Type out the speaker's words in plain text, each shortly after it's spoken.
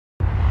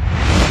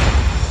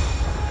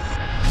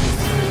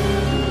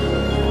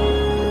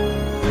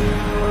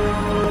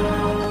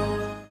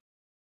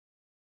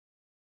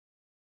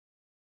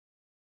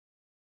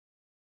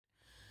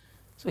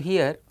So,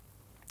 here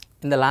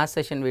in the last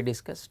session we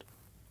discussed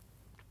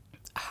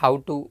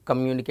how to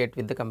communicate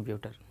with the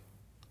computer.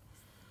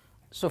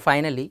 So,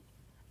 finally,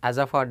 as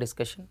of our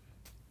discussion,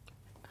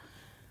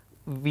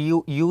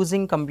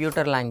 using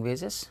computer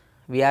languages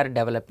we are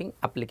developing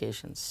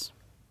applications.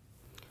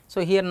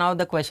 So, here now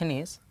the question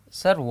is,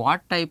 sir,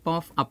 what type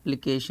of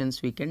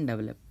applications we can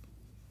develop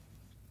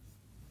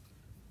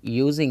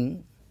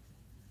using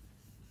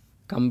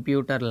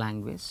computer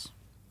language?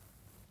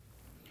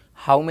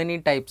 How many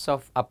types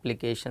of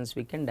applications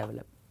we can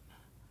develop?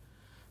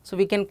 So,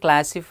 we can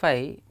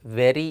classify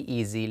very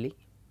easily,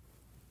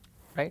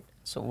 right.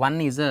 So, one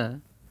is a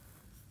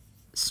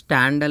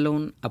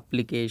standalone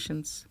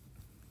applications,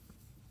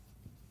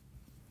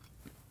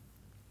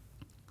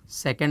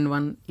 second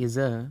one is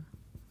a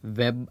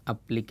web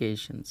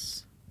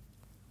applications.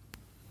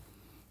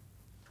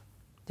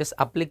 Just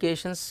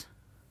applications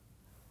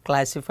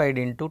classified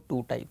into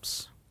two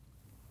types,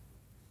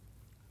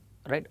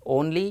 right.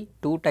 Only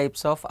two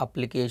types of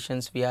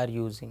applications we are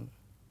using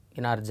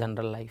in our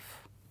general life.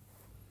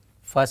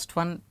 First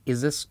one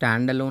is a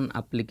standalone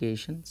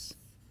applications,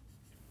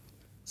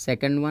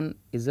 second one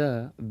is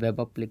a web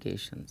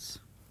applications.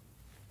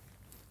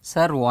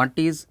 Sir, what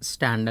is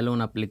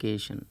standalone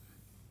application?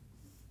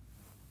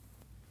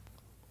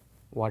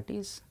 What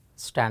is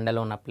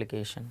standalone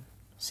application?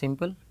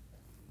 Simple.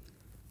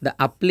 The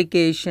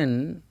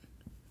application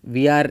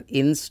we are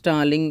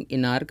installing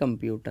in our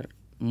computer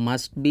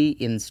must be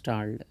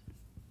installed.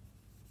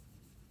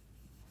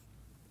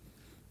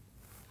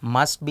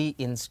 Must be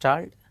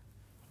installed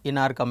in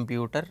our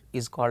computer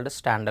is called a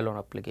standalone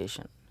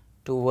application.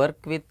 To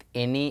work with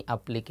any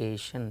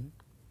application,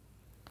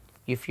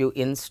 if you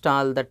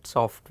install that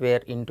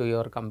software into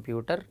your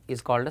computer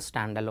is called a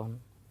standalone.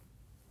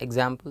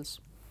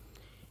 Examples,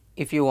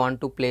 if you want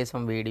to play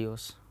some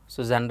videos,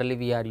 so generally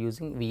we are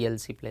using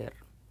VLC player.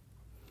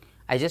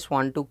 I just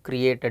want to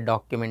create a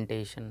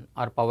documentation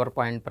or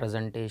PowerPoint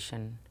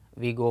presentation,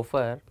 we go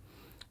for,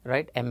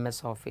 right,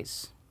 MS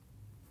Office.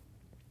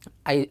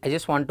 I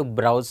just want to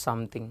browse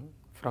something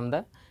from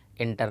the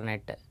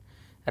internet,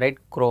 right,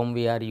 Chrome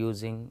we are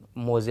using,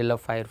 Mozilla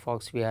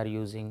Firefox we are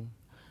using,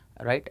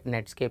 right,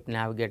 Netscape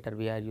Navigator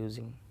we are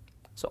using.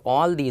 So,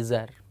 all these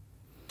are,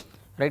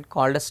 right,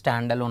 called as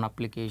standalone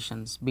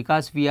applications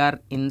because we are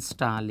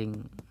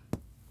installing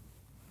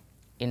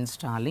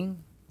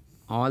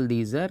all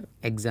these are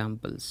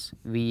examples,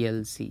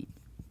 VLC,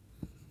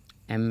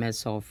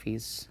 MS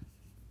Office,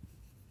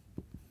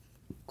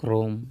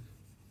 Chrome,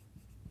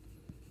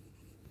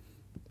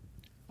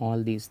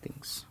 all these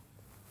things.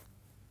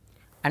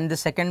 And the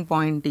second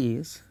point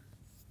is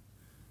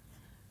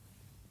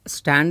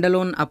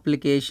standalone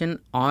application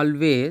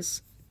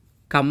always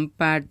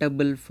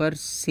compatible for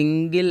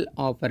single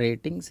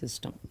operating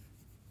system.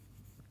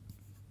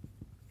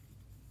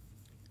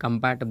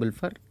 Compatible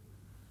for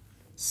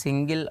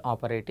single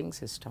operating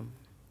system.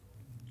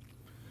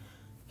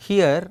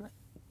 Here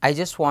I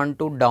just want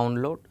to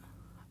download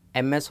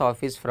MS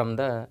Office from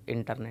the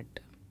internet.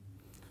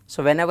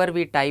 So, whenever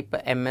we type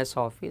MS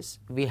Office,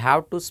 we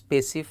have to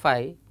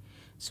specify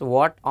so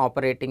what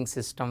operating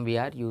system we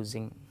are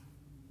using,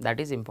 that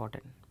is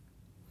important.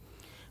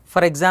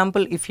 For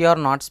example, if you are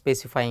not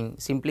specifying,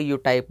 simply you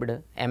typed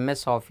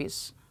MS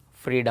Office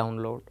free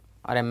download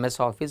or MS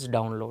Office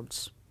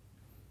downloads,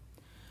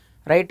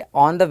 right,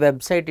 on the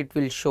website it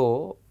will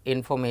show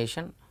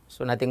information.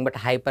 So, nothing but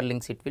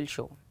hyperlinks it will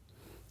show.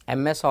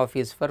 MS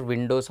Office for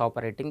Windows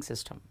operating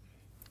system,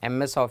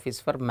 MS Office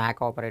for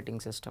Mac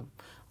operating system,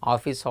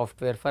 Office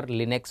software for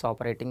Linux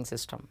operating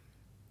system.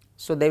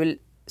 So, they will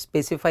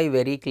specify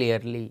very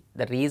clearly.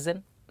 The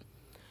reason,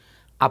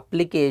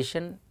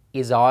 application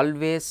is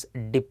always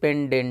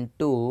dependent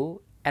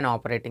to an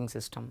operating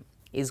system,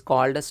 is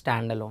called a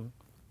standalone.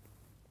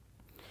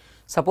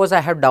 Suppose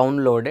I have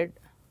downloaded,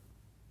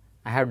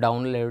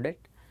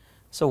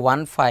 so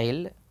one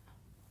file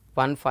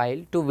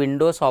to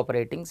Windows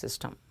operating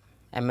system,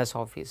 MS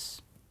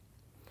Office,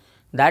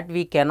 that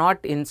we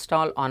cannot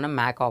install on a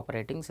Mac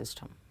operating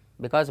system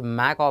because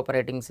Mac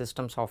operating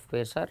system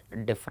softwares are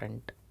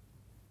different,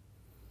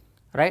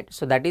 right.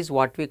 So, that is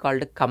what we call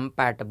the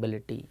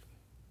compatibility.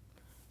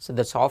 So,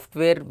 the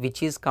software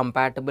which is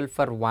compatible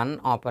for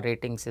one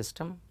operating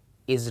system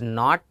is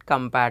not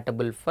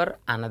compatible for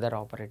another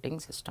operating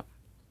system.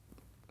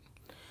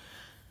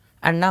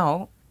 And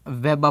now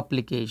web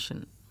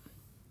application.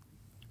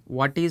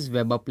 What is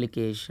web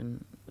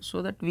application?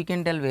 So that we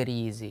can tell very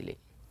easily.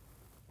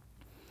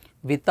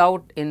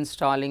 Without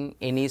installing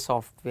any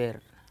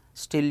software,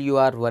 still you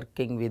are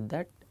working with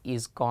that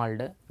is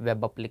called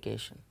web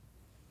application.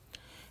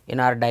 In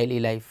our daily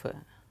life,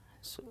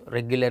 so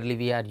regularly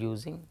we are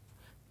using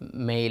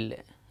mail,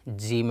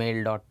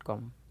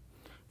 gmail.com,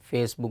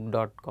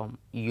 facebook.com,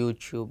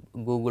 YouTube,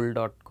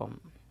 google.com,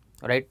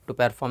 right, to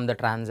perform the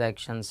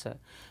transactions,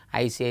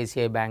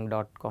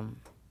 ICICIbank.com,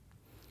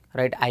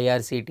 right,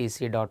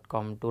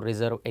 irctc.com to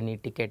reserve any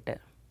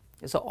ticket.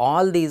 So,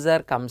 all these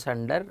are comes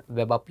under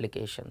web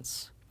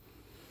applications.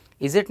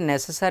 Is it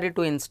necessary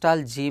to install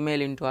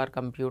Gmail into our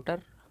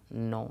computer?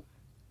 No.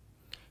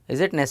 Is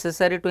it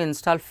necessary to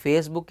install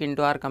Facebook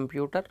into our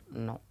computer?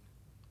 No.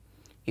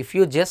 If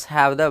you just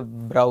have the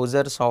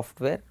browser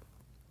software,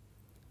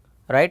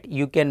 right,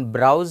 you can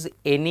browse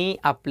any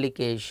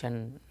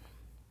application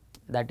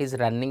that is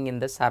running in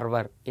the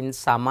server in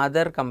some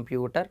other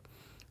computer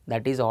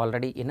that is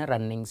already in a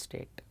running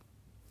state.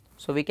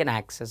 So, we can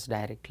access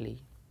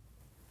directly.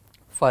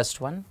 First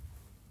one,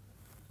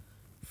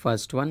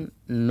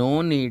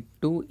 no need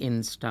to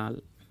install.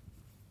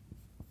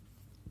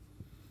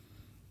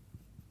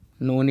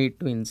 No need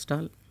to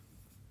install.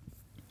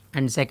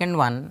 And second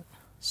one,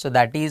 so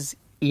that is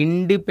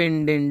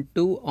independent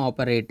to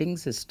operating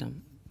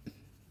system.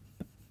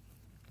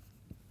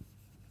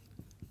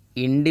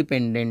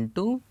 Independent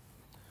to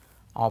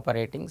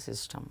operating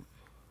system,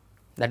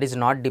 that is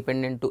not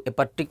dependent to a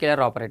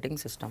particular operating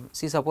system.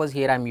 See, suppose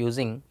here I am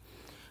using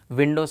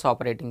Windows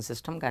operating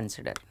system,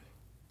 consider,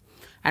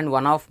 and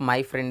one of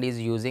my friend is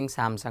using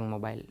Samsung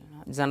mobile.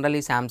 Generally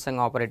Samsung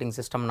operating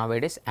system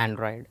nowadays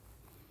Android,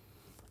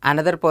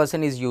 another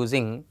person is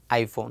using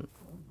iPhone.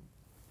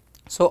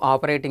 So,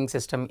 operating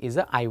system is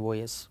a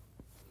iOS.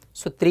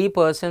 So, 3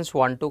 persons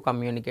want to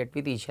communicate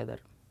with each other.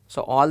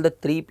 So, all the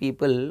 3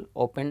 people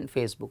open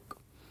Facebook.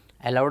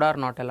 Allowed or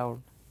not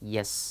allowed?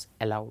 Yes,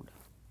 allowed.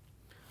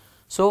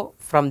 So,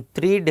 from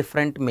 3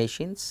 different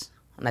machines,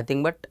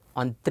 nothing but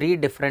on 3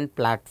 different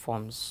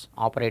platforms,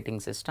 operating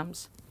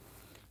systems,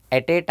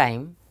 at a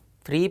time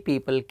 3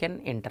 people can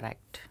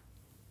interact.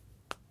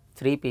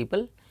 3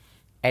 people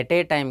at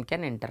a time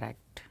can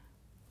interact,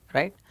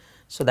 right.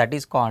 So, that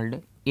is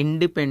called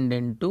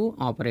independent to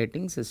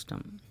operating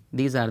system.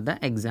 These are the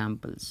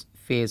examples: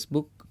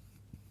 Facebook,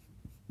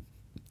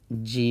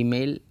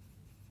 Gmail,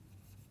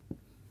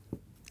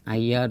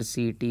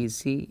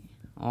 IRCTC,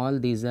 all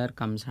these are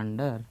comes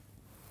under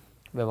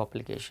web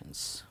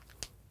applications,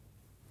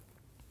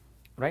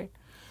 right.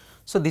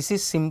 So, this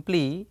is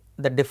simply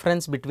the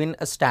difference between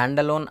a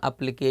standalone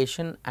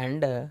application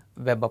and a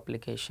web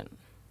application.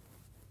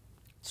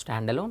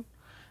 Standalone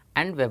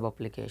and web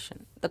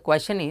application. The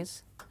question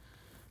is,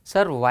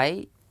 sir,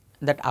 why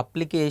that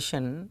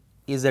application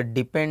is a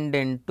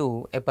dependent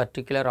to a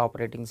particular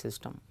operating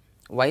system?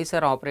 Why,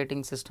 sir,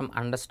 operating system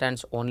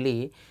understands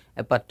only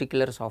a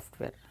particular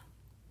software,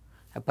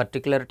 a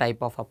particular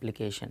type of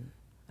application,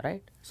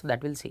 right? So,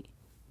 that we will see.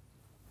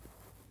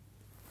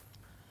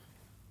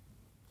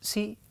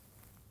 See,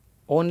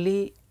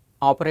 only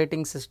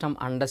operating system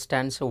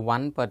understands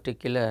one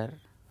particular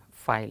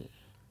file.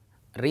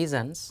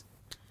 Reasons: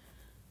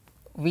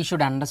 we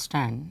should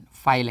understand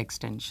file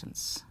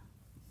extensions.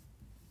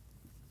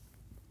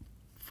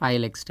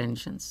 File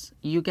extensions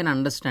you can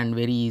understand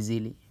very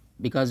easily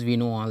because we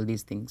know all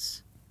these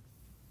things.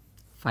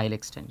 File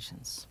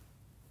extensions.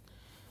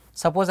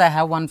 Suppose I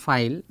have one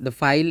file, the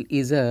file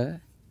is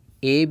a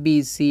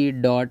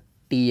abc.txt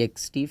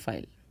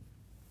file,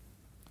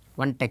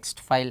 one text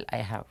file I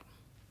have.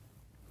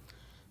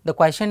 The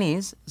question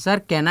is, sir,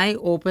 can I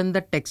open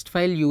the text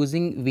file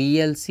using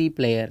VLC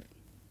player?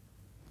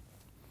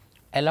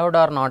 Allowed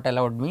or not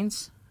allowed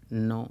means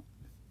no.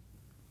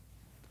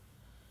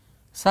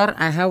 Sir,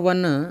 I have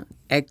one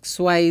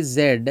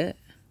xyz.mp4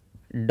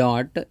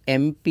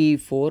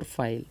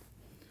 file.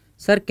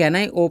 Sir, can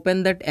I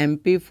open that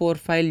mp4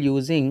 file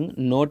using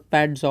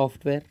Notepad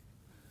software?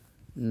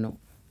 No.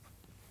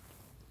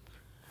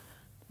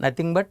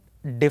 Nothing but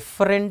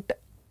different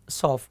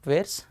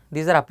softwares,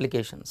 these are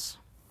applications.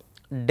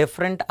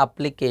 Different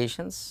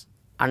applications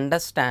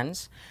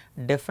understands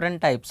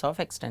different types of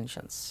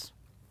extensions.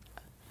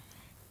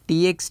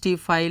 TXT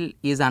file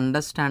is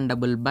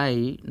understandable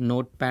by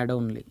Notepad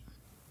only.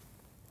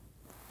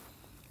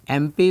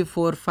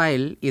 MP4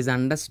 file is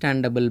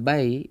understandable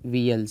by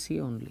VLC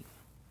only.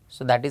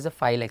 So, that is a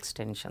file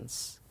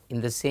extensions.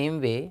 In the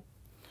same way,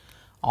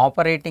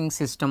 operating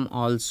system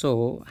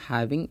also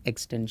having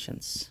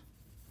extensions.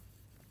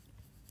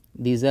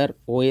 These are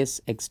OS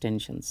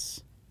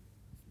extensions.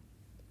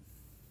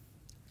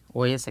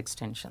 OS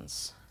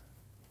extensions.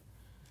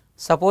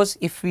 Suppose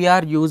if we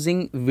are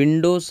using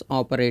Windows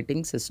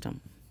operating system,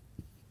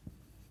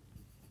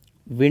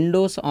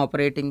 Windows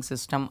operating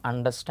system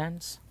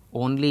understands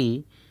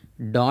only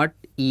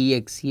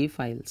 .exe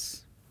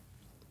files.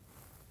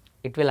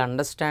 It will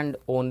understand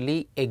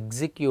only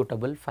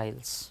executable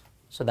files.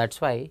 So, that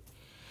is why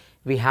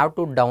we have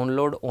to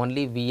download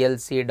only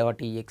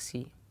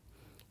vlc.exe,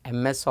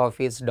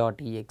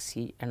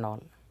 msoffice.exe and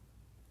all.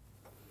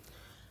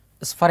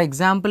 For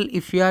example,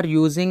 if you are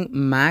using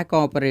Mac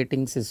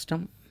operating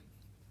system,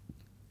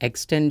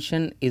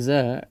 extension is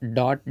a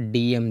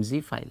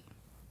 .dmz file.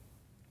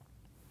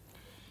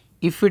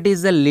 If it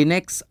is a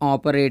Linux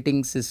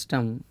operating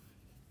system,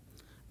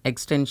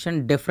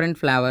 extension different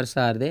flavors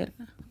are there,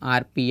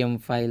 RPM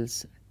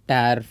files,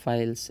 tar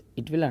files,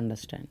 it will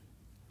understand.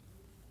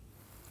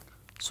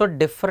 So,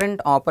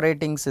 different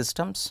operating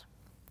systems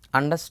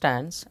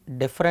understands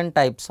different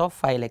types of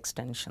file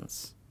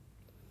extensions.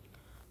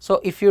 So,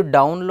 if you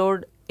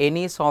download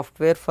any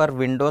software for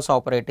Windows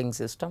operating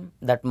system,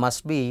 that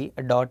must be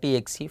a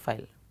 .exe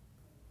file.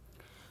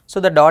 So,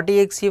 the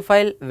 .exe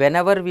file,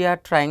 whenever we are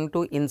trying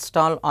to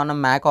install on a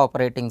Mac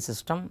operating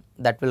system,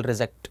 that will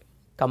reject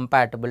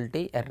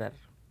compatibility error.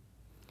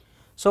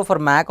 So, for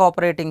Mac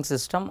operating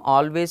system,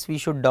 always we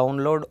should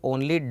download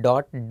only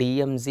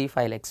 .dmz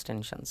file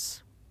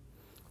extensions.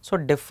 So,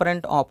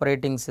 different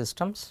operating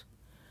systems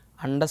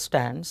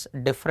understands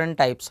different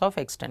types of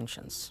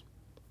extensions,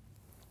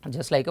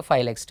 just like a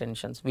file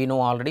extensions. We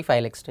know already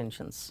file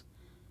extensions,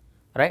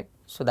 right.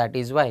 So, that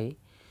is why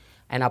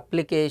an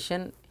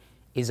application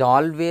is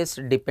always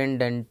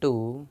dependent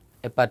to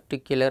a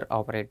particular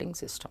operating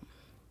system,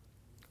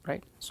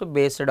 right. So,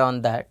 based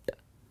on that,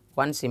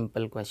 one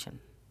simple question.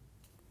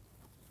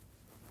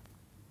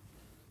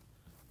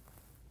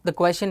 The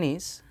question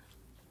is,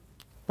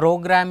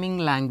 programming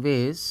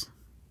language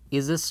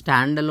is a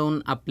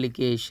standalone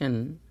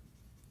application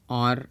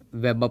or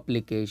web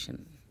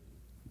application?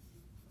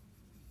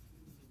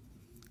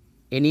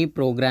 Any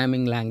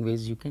programming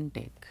language you can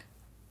take.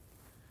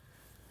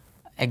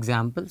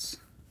 Examples: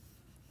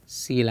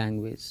 C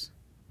language,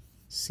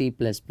 C++,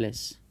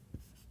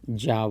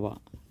 Java,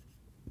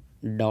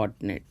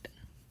 .NET,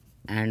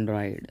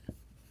 Android,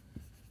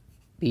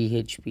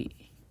 PHP,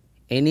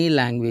 any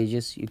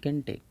languages you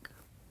can take.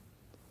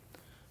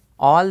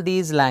 All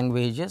these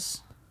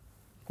languages,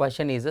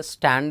 question is a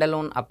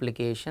standalone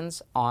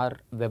applications or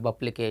web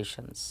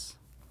applications,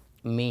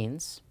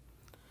 means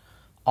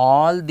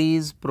all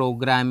these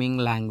programming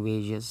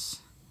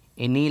languages,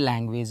 any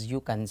language you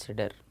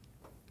consider,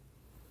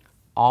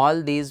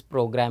 all these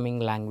programming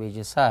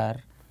languages are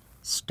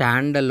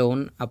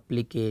standalone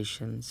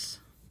applications.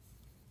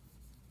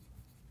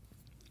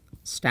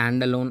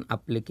 Standalone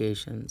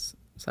applications.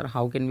 Sir,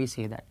 how can we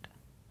say that?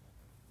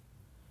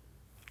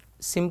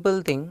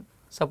 Simple thing,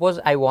 suppose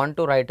I want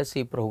to write a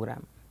C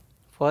program.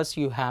 First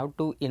you have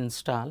to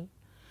install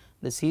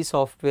the C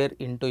software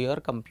into your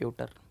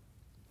computer.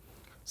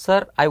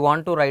 Sir, I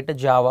want to write a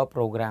Java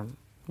program.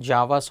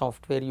 Java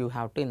software you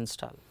have to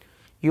install.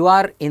 You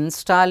are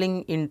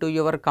installing into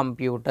your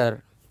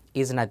computer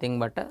is nothing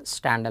but a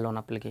standalone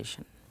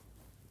application,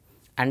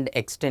 and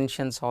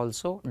extensions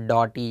also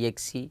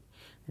 .exe,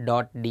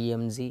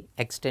 .dmz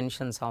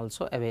extensions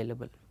also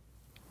available.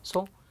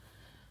 So,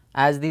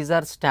 as these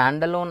are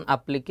standalone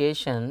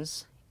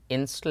applications,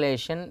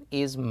 installation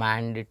is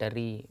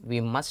mandatory,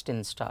 we must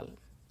install.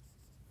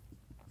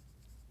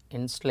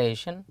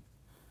 Installation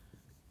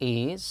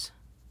is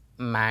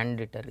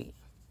mandatory.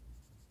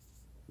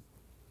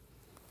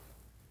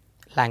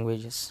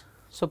 Languages.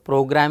 So,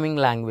 programming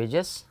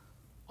languages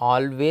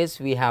always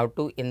we have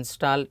to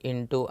install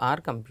into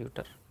our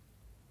computer.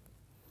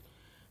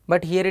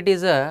 But here it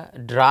is a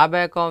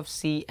drawback of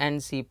C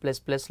and C++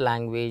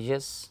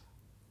 languages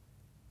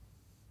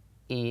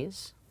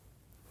is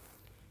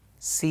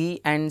C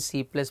and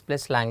C++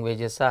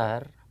 languages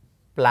are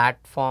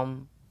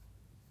platform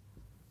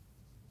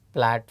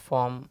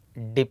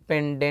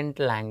dependent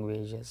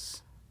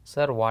languages.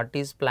 Sir, what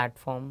is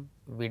platform?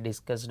 We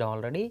discussed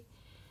already.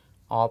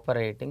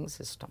 Operating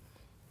system.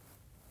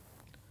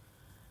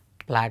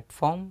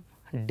 Platform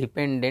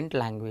dependent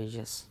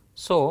languages.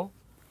 So,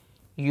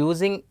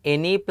 using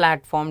any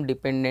platform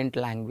dependent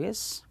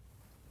language,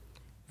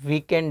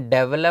 we can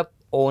develop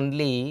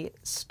only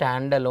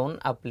standalone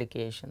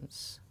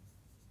applications.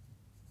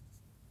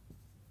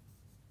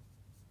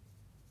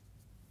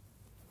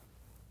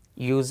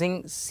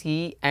 Using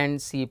C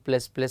and C++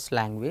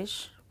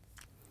 language,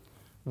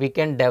 we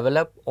can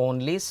develop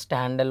only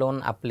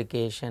standalone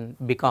application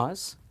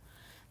because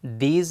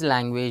these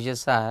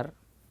languages are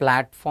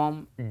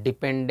platform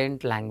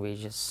dependent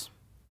languages.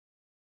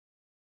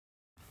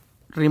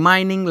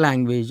 Remaining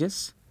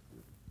languages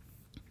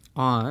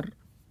are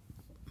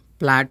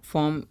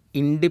platform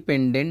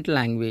independent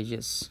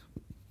languages.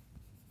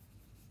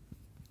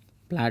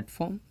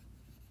 Platform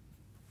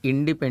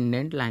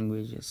independent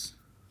languages.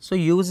 So,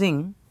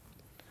 using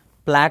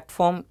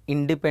platform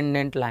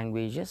independent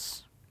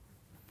languages,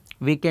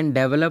 we can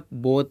develop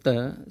both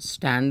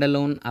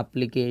standalone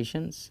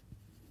applications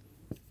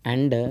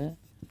and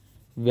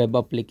web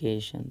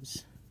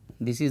applications.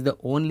 This is the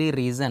only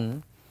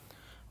reason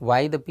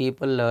why the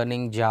people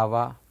learning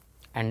Java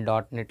and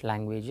 .NET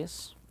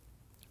languages.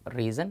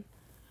 Reason,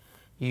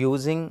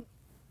 using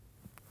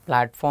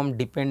platform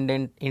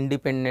dependent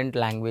independent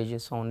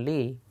languages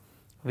only,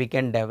 we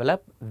can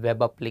develop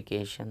web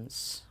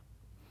applications.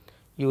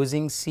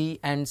 Using C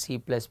and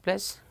C++,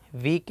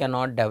 we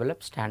cannot develop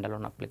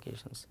standalone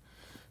applications.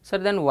 Sir,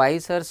 then why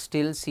sir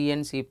still C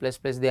and C++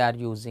 they are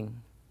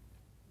using?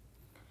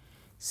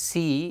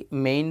 C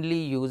mainly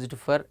used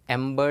for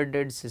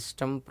embedded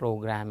system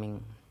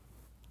programming.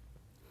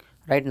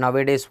 Right,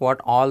 nowadays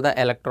what all the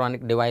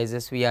electronic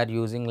devices we are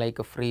using,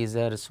 like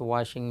freezers,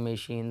 washing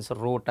machines,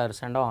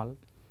 routers and all,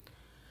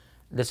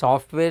 the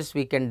softwares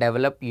we can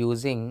develop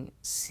using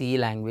C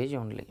language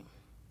only.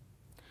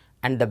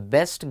 And the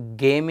best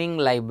gaming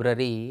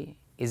library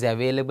is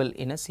available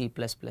in a C++.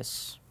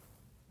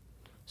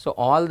 So,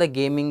 all the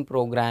gaming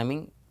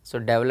programming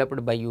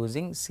developed by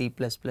using C++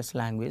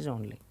 language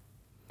only.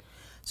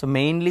 So,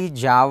 mainly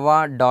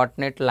Java,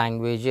 .NET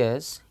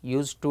languages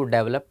used to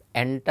develop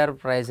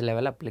enterprise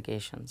level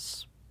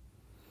applications,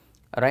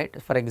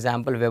 right. For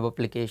example, web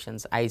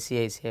applications,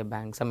 ICICI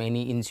Bank, some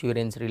any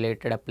insurance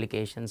related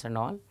applications and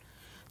all.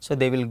 So,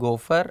 they will go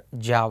for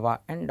Java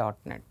and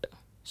 .NET.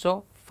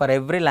 So, for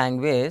every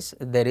language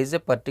there is a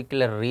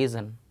particular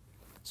reason.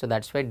 So,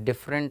 that is why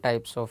different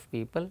types of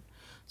people,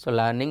 so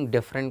learning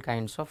different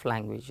kinds of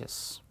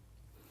languages,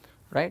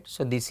 right.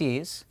 So, this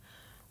is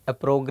a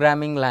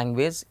programming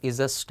language is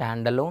a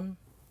standalone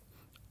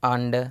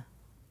and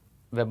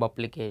web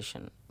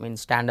application,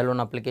 means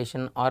standalone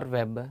application or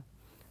web,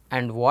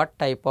 and what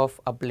type of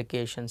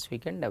applications we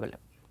can develop.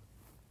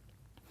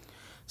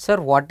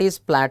 Sir, what is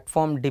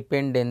platform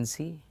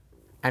dependency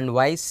and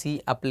why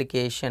C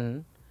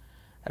application,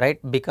 right,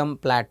 become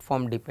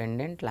platform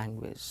dependent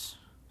language?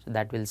 So,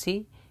 that we will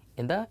see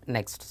in the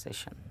next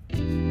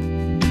session.